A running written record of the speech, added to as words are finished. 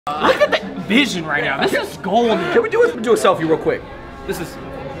Look at the vision right now. This is golden. Can we do a selfie real quick? This is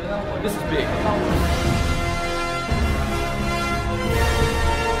big.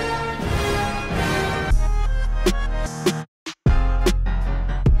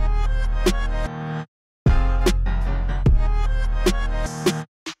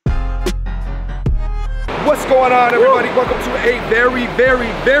 What's going on, everybody? Welcome to a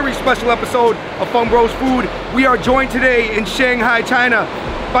very special episode of Fung Bros Food. We are joined today in Shanghai, China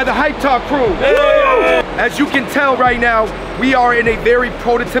by the HypeTalk crew. Hey. As you can tell right now, we are in a very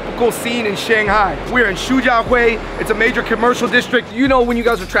prototypical scene in Shanghai. We're in Shujiahui. It's a major commercial district. You know, when you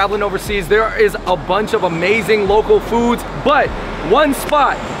guys are traveling overseas, there is a bunch of amazing local foods, but one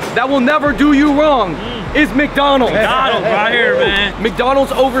spot that will never do you wrong is McDonald's. McDonald's right here, man.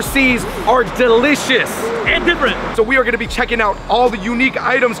 McDonald's overseas are delicious and different. So we are going to be checking out all the unique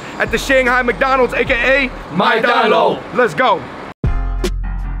items at the Shanghai McDonald's, aka McDonald's. Let's go.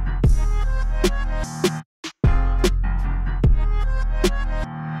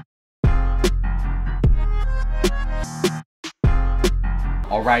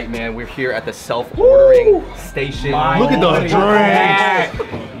 All right, man, we're here at the self-ordering station. Look at those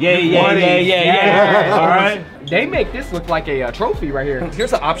drinks. Yeah. All right. They make this look like a trophy right here.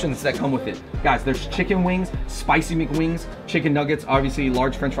 Here's the options that come with it. Guys, there's chicken wings, spicy McWings, chicken nuggets, obviously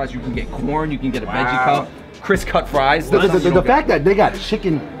large french fries. You can get corn, you can get a veggie cup, crisp cut fries. The fact that they got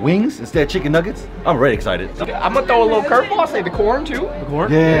chicken wings instead of chicken nuggets, I'm really excited. I'm gonna throw a little curveball, I'll say the corn too. The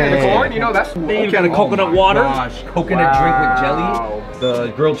corn? Yeah. The corn, you know, that's Kind of coconut water. Gosh, coconut drink with jelly.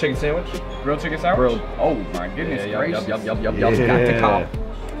 The grilled chicken sandwich. Grilled chicken sandwich. Grilled. Oh my goodness gracious. Yup. Got to cop.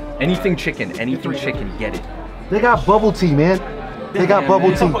 Anything chicken, get it. They got bubble tea, man. They got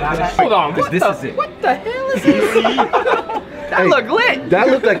bubble tea. Hold on, Because this is it. What the hell is this? That look lit. That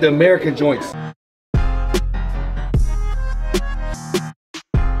looked like the American joints.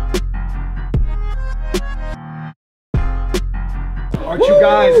 Aren't you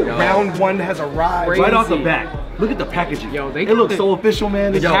guys? Round one has arrived. Right off the bat. Look at the packaging. Yo, it looks so official,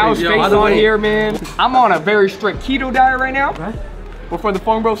 man. The cow's face on here, man. I'm on a very strict keto diet right now. But for the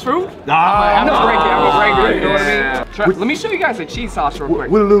Fung Bros food, I'm gonna break it, you know what I mean? Let me show you guys the cheese sauce real quick.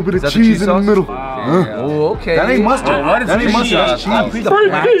 With a little bit of cheese in the middle. Oh, okay. That ain't mustard. That ain't mustard.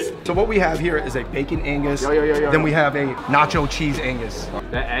 That's cheese. So what we have here is a bacon Angus. Then we have a nacho cheese Angus.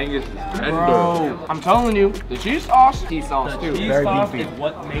 That Angus is Bro, I'm telling you, the cheese sauce too. Cheese sauce is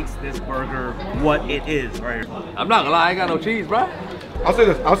what makes this burger what it is right here. I'm not gonna lie, I ain't got no cheese, bro. I'll say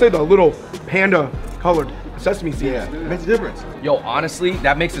this. I'll say the little panda colored sesame seeds. Yeah, it makes a difference. Yo, honestly,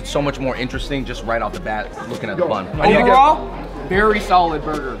 that makes it so much more interesting just right off the bat, looking at the bun. Overall, very solid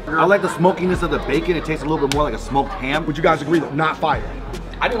burger. I like the smokiness of the bacon. It tastes a little bit more like a smoked ham. Would you guys agree that not fire?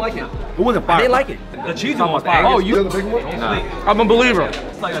 I didn't like it. It wasn't fire. I didn't like it. The cheese was fire. Oh, You know the big one? I'm a believer.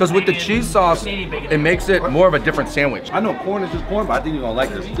 Because with the cheese sauce, it makes it more of a different sandwich. I know corn is just corn, but I think you're gonna like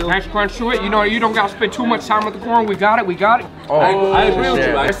this still. Nice crunch to it. You know, you don't gotta spend too much time with the corn. We got it. Oh, I agree with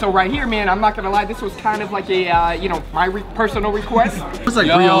you. shit. So right here, man, I'm not gonna lie. This was kind of like a, you know, my personal request. It looks like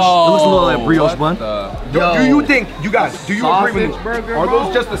brioche. It looks a little like brioche bun. Do you think, you guys, do you agree with me? Sausage burger, Are bro?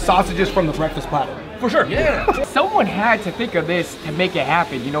 those just the sausages from the breakfast platter? For sure. Yeah. Someone had to think of this to make it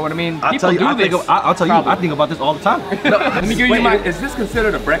happen. You know what I mean? I'll tell you, I think about this all the time. Let me give you my. Is this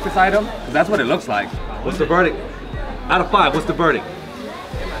considered a breakfast item? 'Cause that's what it looks like. What's the verdict? Out of 5, what's the verdict?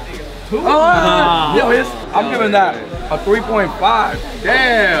 I'm giving that a 3.5.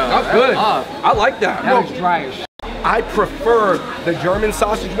 Damn. That's good. I like that. That was dry as shit. I prefer the German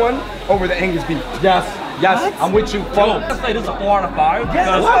sausage one over the Angus beef. Yes, I'm with you. I'd say this is a 4 out of 5.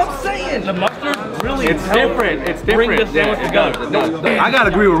 Yeah, that's what I'm saying. The mustard really It's different. It's different. bring this sandwich together. I gotta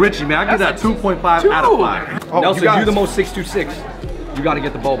agree with Richie, man. I give that 2.5 out of 5. Oh, Nelson, you guys, you the most 626. You gotta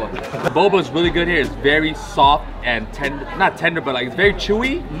get the boba. The boba is really good here. It's very soft and tender, not tender, but like it's very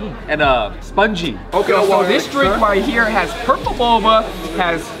chewy and spongy. Okay, so this drink right here has purple boba,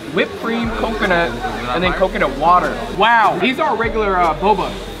 has whipped cream, coconut, and then coconut water. Wow, these are regular boba.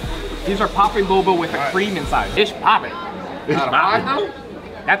 These are popping boba with a cream inside. It's popping.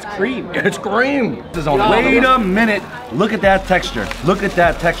 That's cream. It's cream. This is on Wait a minute. Look at that texture. Look at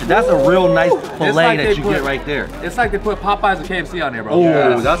that texture. That's a real nice fillet like that they you put- get right there. It's like they put Popeyes and KFC on there, bro.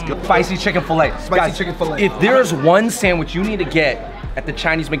 Oh, that's good. Spicy chicken fillet. Spicy chicken fillet. If there's one sandwich you need to get at the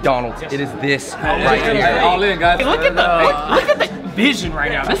Chinese McDonald's, it is this right here. All in, guys. Hey, look at the vision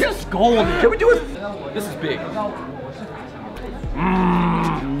right now. This is golden. Can we do it? This is big.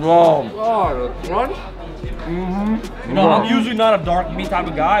 Oh, the crunch. You know, I'm usually not a dark meat type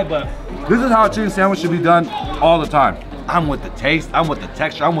of guy, but This is how a chicken sandwich should be done all the time. I'm with the taste, I'm with the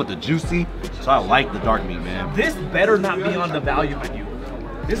texture, I'm with the juicy. So I like the dark meat, man. this better not be on the value menu.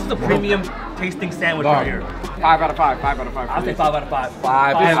 This is a premium tasting sandwich right here. 5 out of 5. 5 out of 5. I'll say 5 out of 5.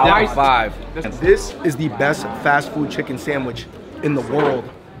 5 out of 5. This is the best fast food chicken sandwich in the world,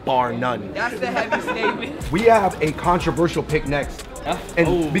 bar none. That's the heavy statement. We have a controversial pick next.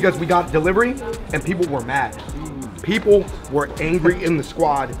 And because we got delivery and people were mad. People were angry in the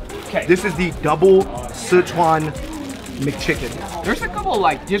squad. Okay. This is the double Sichuan McChicken. There's a couple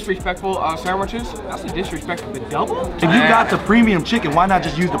like disrespectful sandwiches. That's a disrespectful. The double? If you got the premium chicken, why not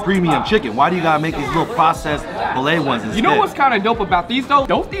just use the premium chicken? Why do you gotta make these little processed filet ones instead? You know what's kind of dope about these though?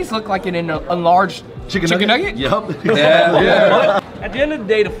 Don't these look like an enlarged chicken nugget? Yep. Yeah. At the end of the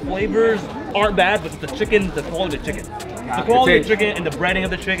day, the flavors aren't bad, but it's the chicken, the quality of the chicken. The quality of the chicken and the breading of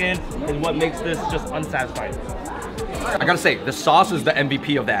the chicken is what makes this just unsatisfying. I gotta say, the sauce is the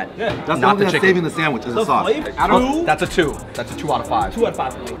MVP of that. Yeah. That's not the that's chicken. saving the sandwich is the sauce. flavor, That's a 2. That's a 2 out of 5. 2 out of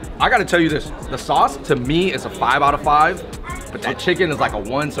 5 for me. I gotta tell you this, the sauce to me is a 5 out of 5, but that chicken is like a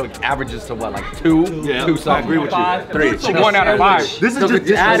 1, so it averages to what, like 2? Yeah, 2 I something. agree with you. 3. It's a 1 out of 5. This is just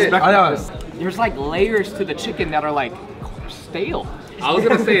disrespectful. There's like layers to the chicken that are like stale. I was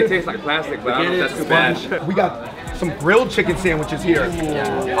gonna say it tastes like plastic, but I don't know if that's too bad. We got some grilled chicken sandwiches here.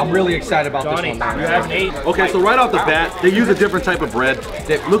 I'm really excited about Johnny, this one. you have an 8. Okay, so right off the bat, they use a different type of bread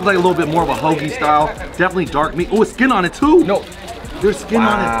that looks like a little bit more of a hoagie style. Definitely dark meat. Oh, it's skin on it too? No. There's skin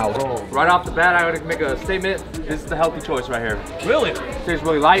on it. Right off the bat, I would make a statement. This is the healthy choice right here. Really? Tastes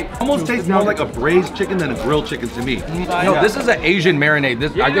really light. Almost tastes more like a braised chicken than a grilled chicken to me. No, this is an Asian marinade.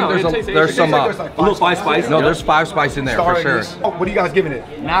 This, I think there's some, There's like A little five spice. no, there's 5 spice in there star for sure. anise. Oh, what are you guys giving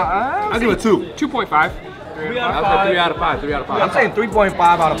it? Now, I give it 2. 2.5. 3 out of I'll say 5. 3 out of 5. 3 out of 5. I'm saying 3.5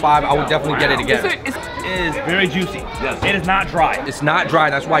 out of 5. I would definitely get it again. It is very juicy. Yes. It is not dry. It's not dry.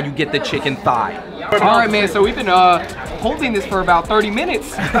 That's why you get the chicken thigh. all right, man. So we've been holding this for about 30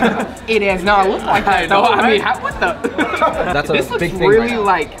 minutes. It has not looked like that though. I mean, what the? That's a This looks big thing. really right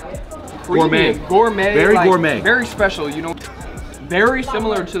like Gourmet. premium, gourmet, Very like, gourmet. very special. You know, very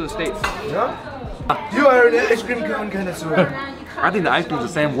similar to the States. You are an ice cream cone connoisseur. I think the ice cream is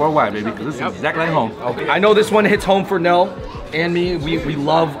the same worldwide, baby, because this is exactly like home. now. I know this one hits home for Nell and me. We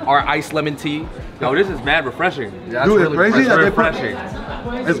love our iced lemon tea. No, this is mad refreshing. That's Dude, really it's crazy that Very they put,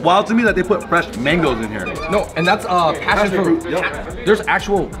 refreshing. it's wild to me that they put fresh mangoes in here. No, and that's passion fruit. Yep. There's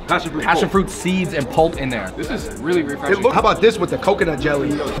actual Passion fruit. seeds and pulp in there. This is really refreshing. How about this with the coconut jelly?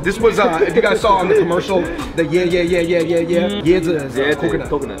 This was, if you guys saw on the commercial, the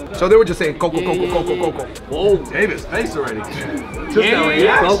coconut. So they were just saying coco. Whoa, Davis, face already.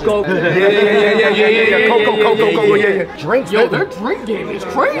 Coco. Yeah. Drinks. Yo, their drink game is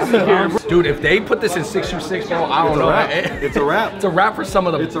crazy here. Dude, if they put this in 626, bro, I don't know. It's a wrap. It's a wrap for some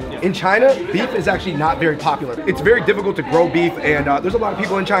of them. In China, beef is actually not very popular. It's very difficult to grow beef, and there's a lot of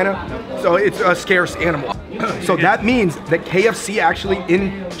people in China, so it's a scarce animal. So that means that KFC actually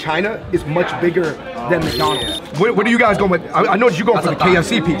in China is much bigger than McDonald's. What are you guys going with? I know you're going for the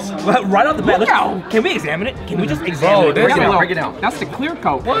KFC piece. Right off the bat, can we examine it? Can we just examine it? Break it down. That's the clear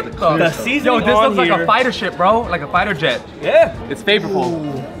coat. What? The seasoning Yo, this on looks like here. a fighter ship, bro. Like a fighter jet. Yeah. It's flavorful.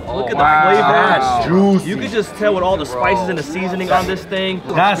 Look at wow. the flavor. That's juicy. You could just tell with all the spices and the seasoning on this thing.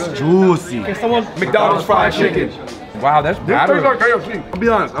 That's juicy. Can someone McDonald's fried chicken. Wow, that's This tastes batter. like KFC.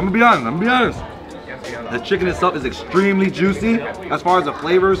 I'm gonna be honest. The chicken itself is extremely juicy. As far as the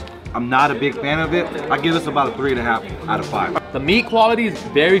flavors, I'm not a big fan of it. I give this about a 3.5 out of 5. The meat quality is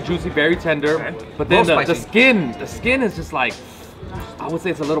very juicy, very tender. But then Real the spicy. skin is just like, I would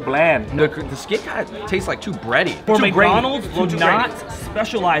say it's a little bland. The skin kind of tastes like too bready. For Too McDonald's grainy. will Too not grainy.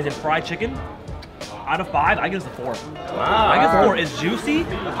 specialize in fried chicken. Out of 5, I give this a 4. Wow. I guess 4 is juicy.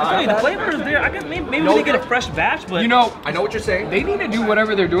 I tell you, the flavor is there. I guess maybe we didn't get a fresh batch, but You know, I know what you're saying. they need to do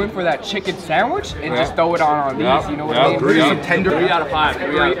whatever they're doing for that chicken sandwich and just throw it on these. You know what I mean? Some tender. 3 out of 5.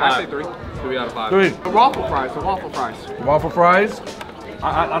 3 out of 5. I say 3. 3 out of 5. The waffle fries. Waffle fries.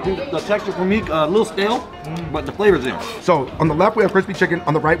 I think the texture for me a little stale, but the flavor's there. So on the left we have crispy chicken.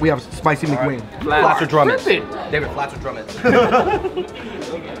 On the right we have spicy McWing. Flats or drummets. Rip David, flats or drummets.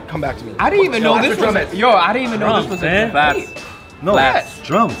 Come back to me. I didn't even know this was. drummets. Yo, I didn't even know this was a man. debate. No, Flats.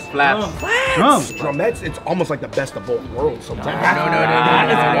 drums. Flats. Drums. Drumettes, it's almost like the best of both worlds sometimes. that's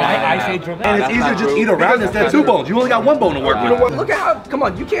why I say drum. And it's easier to just eat around instead of 2 bones. You only got 1 bone to work with. Look at how, come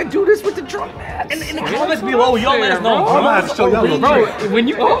on, you can't do this with the drum mats. In the comments below, y'all let us know. I'm gonna have to show y'all a little Bro, trick. when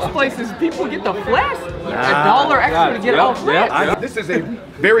you go to places, people get the flats. $1 extra to get all flats. This is a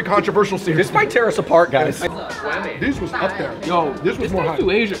very controversial series. This might tear us apart, guys. This was up there. Yo, This was more tastes hype. too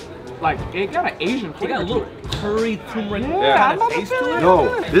Asian. Like, it got an Asian They flavor. got a little curry, turmeric Yeah, kind I'm of taste to it.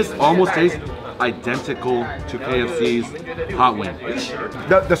 No, this almost tastes identical to KFC's hot wing.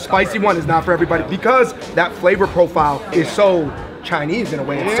 The spicy one is not for everybody because that flavor profile is so Chinese in a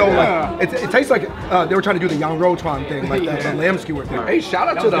way. It's so like it tastes like they were trying to do the yang rou chuan thing, like the lamb skewer thing. Hey, shout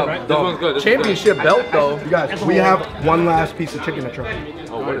out to the championship belt though. You guys, we have one last piece of chicken to try.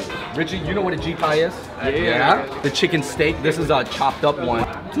 Oh, what is it? Richie, you know what a G pie is? Yeah. The chicken steak. This is a chopped up one.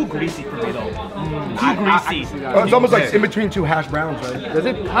 Too greasy for me though. Too greasy. It's almost like in between two hash browns, right? Does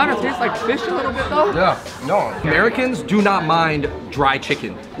it kind of taste like fish a little bit though? Yeah. No. Americans do not mind dry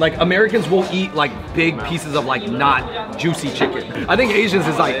chicken. Like Americans will eat like big pieces of like not juicy chicken. I think Asians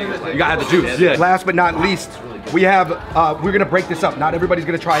is like you gotta have the juice. Yeah. Last but not least, we have we're gonna break this up. Not everybody's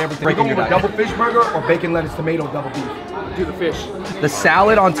gonna try everything. We're going with double fish burger or bacon, lettuce, tomato, double beef. Do the fish. The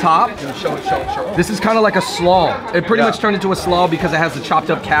salad on top. Show it. This is kind of like a slaw. It pretty much turned into a slaw because it has the chopped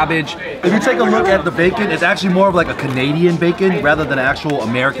up cabbage. If you take a look at the bacon, it's actually more of like a Canadian bacon rather than an actual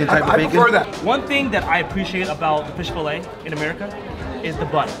American type of bacon. I prefer that. One thing that I appreciate about the fish fillet in America is the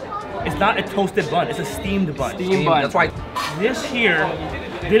bun. It's not a toasted bun, it's a steamed bun. Steamed bun. That's right. This here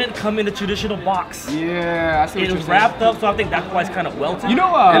didn't come in the traditional box. Yeah, I see what It you're was saying. wrapped up, so I think that's why it's kind of welted. You know,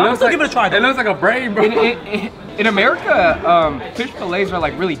 I'll still give it a try. It looks like a brain, bro. in America, fish fillets are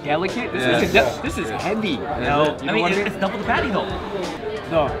like really delicate. This is heavy. No, I mean it's double the patty though.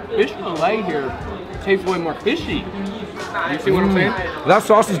 The fish fillet here tastes way more fishy. You see what I'm saying? That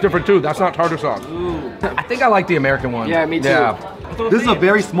sauce is different too. That's not tartar sauce. I think I like the American one. Yeah, me too. Yeah. This is a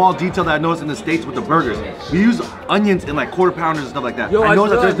very small detail that I noticed in the States with the burgers. We use onions in like quarter pounders and stuff like that. I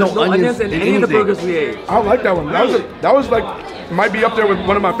noticed that there's no onions in any of the burgers we ate. I like that one. That was like might be up there with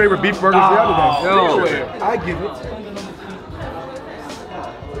one of my favorite beef burgers the other day. I give it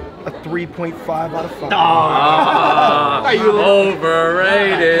a 3.5 out of 5. Are you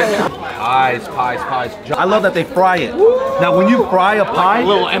overrated? Pies. I love that they fry it. Now, when you fry a pie, A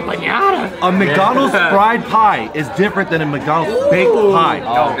little empanada. a McDonald's fried pie is different than a McDonald's baked pie.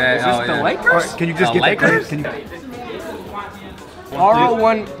 Okay, Is this the Lakers? All right, can you just The get that? Lakers? Can you?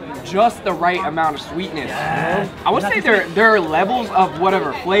 R01, just the right amount of sweetness. I would say there are levels of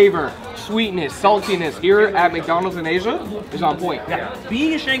whatever flavor, sweetness, saltiness here at McDonald's in Asia is on point. Yeah.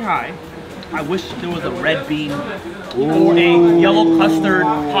 Being in Shanghai, I wish there was a red bean or a yellow custard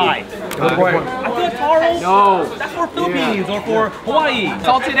pie. Good point. I feel like taro. No. That's for Philippines or for Hawaii.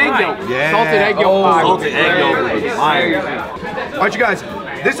 Salted egg yolk. Yeah. Salted egg yolk pie. Salted egg yolk is fire. All right, you guys.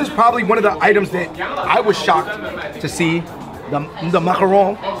 This is probably one of the items that I was shocked to see. The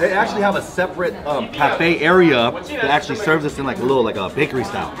macaron. They actually have a separate cafe area that actually serves us in like a little like a bakery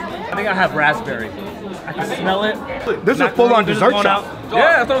style. I think I have raspberry. I can smell it. This is a full-on dessert shop.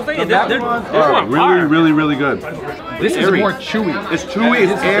 Yeah, that's what I'm saying. They're Really good. This is more chewy. It's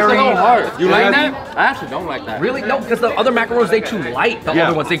chewy, it's airy. You like that? I actually don't like that. Really? No, because the other macarons, they too light. The Yeah.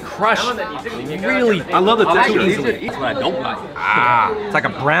 other ones, they crush really. I love the texture. That's what I don't like. It's like a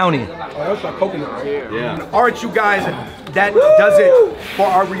brownie. Oh, that's like coconut right here. Yeah. All right, you guys. That does it for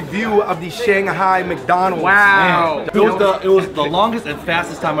our review of the Shanghai McDonald's. Wow. It was the longest and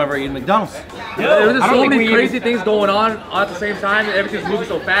fastest time I've ever eaten McDonald's. There's just I don't so think many we crazy things going on at the same time, and everything's moving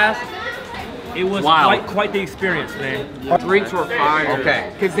so fast. It was Wow. quite the experience, man. Drinks were fire. Okay.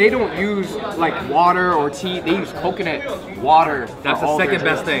 Because they don't use like water or tea. They use coconut water. That's the second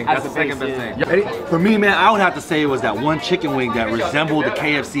best thing. That's the second best thing. For me, man, I would have to say it was that one chicken wing that resembled the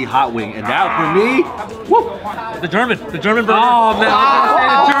KFC hot wing, and that for me, woo! The German burger. Oh man, I was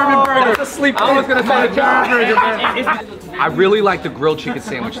gonna say the German burger. That's a sleeper. I was gonna say the German burger, man. I really like the grilled chicken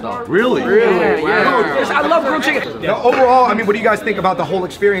sandwich though. Really? Yes, I love grilled chicken. Now, overall, I mean, what do you guys think about the whole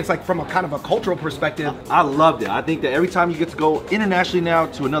experience, like from a kind of a cultural perspective? I loved it. I think that every time you get to go internationally now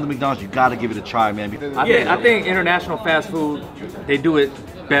to another McDonald's, you gotta give it a try, man. I think international fast food, they do it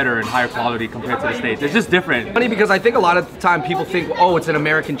better and higher quality compared to the States. It's just different. Funny because I think a lot of the time people think, oh, it's an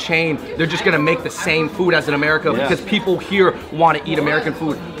American chain. They're just gonna make the same food as in America because people here want to eat American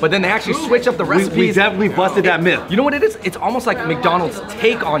food. But then they actually switch up the recipes. We definitely busted that myth. You know what it is? It's almost like McDonald's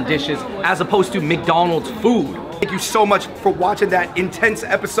take on dishes as opposed to McDonald's food. Thank you so much for watching that intense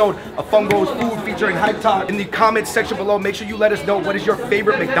episode of Fung Bros Food featuring HypeTalk. In the comments section below, make sure you let us know what is your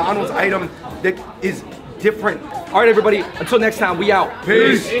favorite McDonald's item that is different. All right, everybody. Until next time, we out.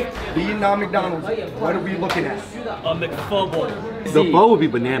 Peace. Vietnam McDonald's. What are we looking at? A McFumble. The bow would be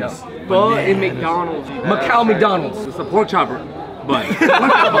bananas. Pho in McDonald's. Macau McDonald's. It's a pork chopper. But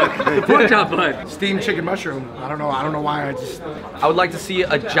the pork chop bun. Steamed chicken mushroom. I don't know why I would like to see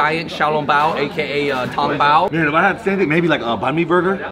a giant Xiaolong Bao, aka Tong Bao. Man, if I had the same thing, maybe like a banh mi burger.